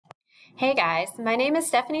Hey guys, my name is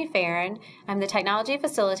Stephanie Farron. I'm the Technology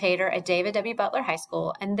Facilitator at David W. Butler High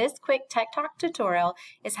School, and this quick Tech Talk tutorial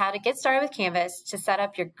is how to get started with Canvas to set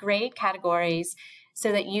up your grade categories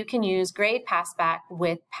so that you can use Grade Passback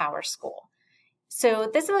with PowerSchool. So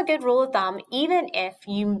this is a good rule of thumb, even if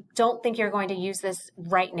you don't think you're going to use this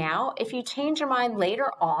right now. If you change your mind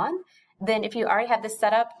later on, then if you already have this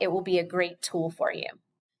set up, it will be a great tool for you.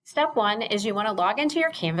 Step one is you want to log into your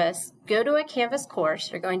Canvas, go to a Canvas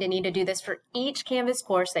course. You're going to need to do this for each Canvas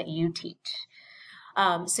course that you teach.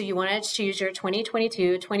 So you want to choose your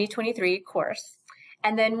 2022-2023 course.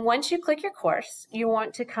 And then once you click your course, you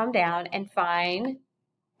want to come down and find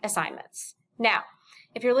assignments. Now,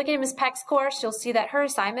 if you're looking at Ms. Peck's course, you'll see that her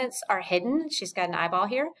assignments are hidden. She's got an eyeball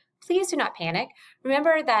here. Please do not panic.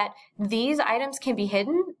 Remember that these items can be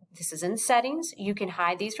hidden. This is in settings. You can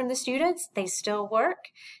hide these from the students. They still work.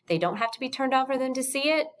 They don't have to be turned on for them to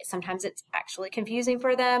see it. Sometimes it's actually confusing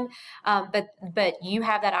for them, but you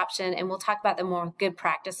have that option, and we'll talk about the more good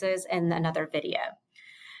practices in another video.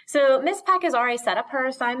 So Ms. Peck has already set up her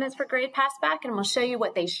assignments for Grade Passback, and we'll show you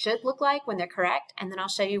what they should look like when they're correct, and then I'll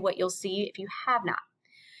show you what you'll see if you have not.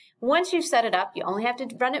 Once you've set it up, you only have to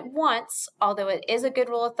run it once, although it is a good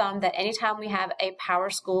rule of thumb that anytime we have a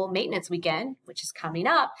PowerSchool maintenance weekend, which is coming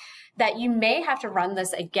up, that you may have to run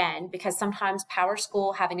this again because sometimes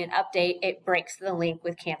PowerSchool having an update, it breaks the link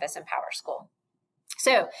with Canvas and PowerSchool.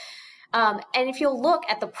 So, and if you'll look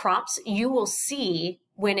at the prompts, you will see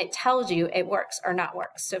when it tells you it works or not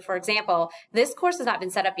works. So for example, this course has not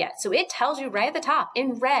been set up yet. So it tells you right at the top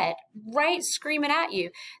in red, right screaming at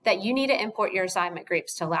you, that you need to import your assignment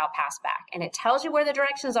groups to allow passback. And it tells you where the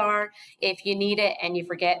directions are if you need it and you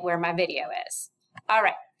forget where my video is. All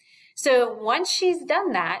right. So once she's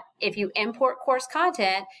done that, if you import course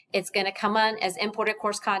content, it's going to come on as imported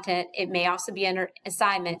course content. It may also be under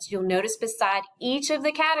assignments. You'll notice beside each of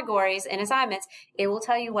the categories in assignments, it will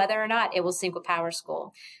tell you whether or not it will sync with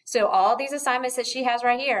PowerSchool. So all these assignments that she has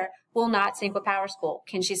right here will not sync with PowerSchool.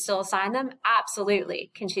 Can she still assign them? Absolutely.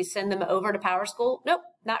 Can she send them over to PowerSchool? Nope,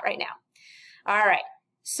 not right now. All right.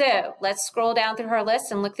 So let's scroll down through her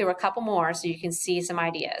list and look through a couple more so you can see some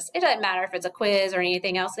ideas. It doesn't matter if it's a quiz or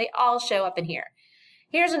anything else. They all show up in here.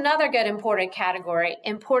 Here's another good imported category,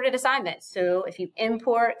 imported assignments. So if you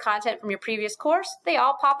import content from your previous course, they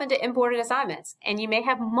all pop into imported assignments. And you may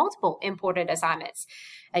have multiple imported assignments.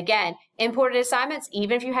 Again, imported assignments,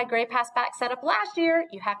 even if you had Grade Passback set up last year,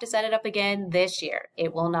 you have to set it up again this year.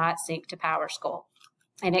 It will not sync to PowerSchool.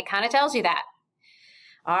 And it kind of tells you that.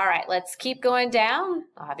 All right, let's keep going down.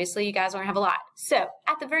 Obviously, you guys are going to have a lot. So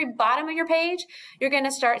at the very bottom of your page, you're going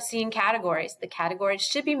to start seeing categories. The categories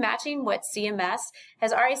should be matching what CMS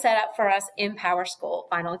has already set up for us in PowerSchool.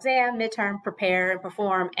 Final exam, midterm, prepare, and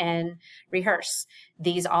perform, and rehearse.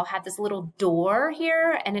 These all have this little door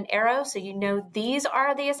here and an arrow, so you know these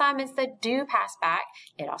are the assignments that do pass back.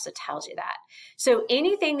 It also tells you that. So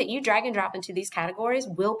anything that you drag and drop into these categories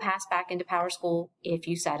will pass back into PowerSchool if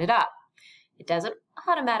you set it up. It doesn't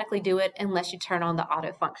automatically do it unless you turn on the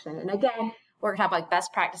auto function. And again, we're going to have like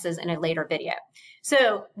best practices in a later video.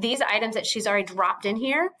 So these items that she's already dropped in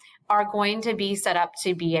here are going to be set up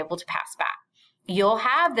to be able to pass back. You'll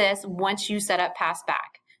have this once you set up pass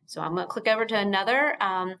back. So I'm going to click over to another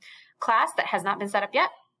class that has not been set up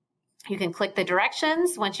yet. You can click the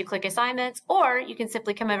directions once you click assignments, or you can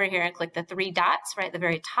simply come over here and click the three dots right at the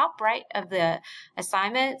very top right of the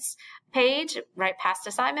assignments page, right past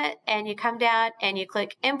assignment, and you come down and you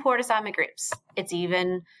click import assignment groups. It's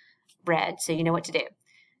even red, so you know what to do.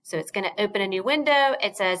 So it's going to open a new window.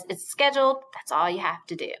 It says it's scheduled. That's all you have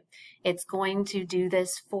to do. It's going to do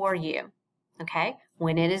this for you. Okay,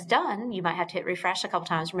 when it is done, you might have to hit refresh a couple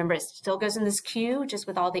times. Remember, it still goes in this queue just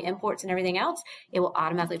with all the imports and everything else. It will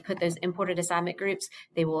automatically put those imported assignment groups.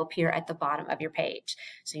 They will appear at the bottom of your page.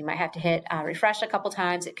 So you might have to hit refresh a couple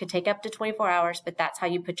times. It could take up to 24 hours, but that's how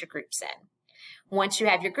you put your groups in. Once you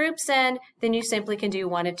have your groups in, then you simply can do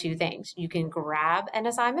one of two things. You can grab an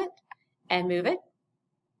assignment and move it.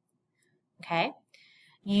 Okay.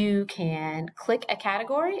 You can click a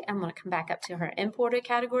category. I'm going to come back up to her imported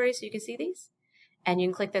category so you can see these. And you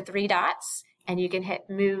can click the three dots and you can hit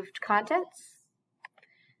moved contents.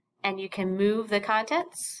 And you can move the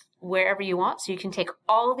contents wherever you want. So you can take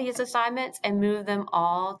all these assignments and move them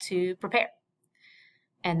all to prepare.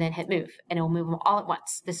 And then hit move, and it will move them all at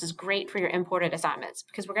once. This is great for your imported assignments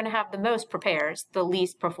because we're going to have the most prepares, the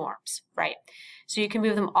least performs, right? So you can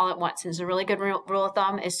move them all at once. It's a really good rule of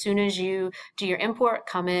thumb. As soon as you do your import,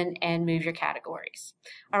 come in and move your categories.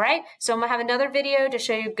 All right, so I'm going to have another video to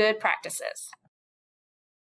show you good practices.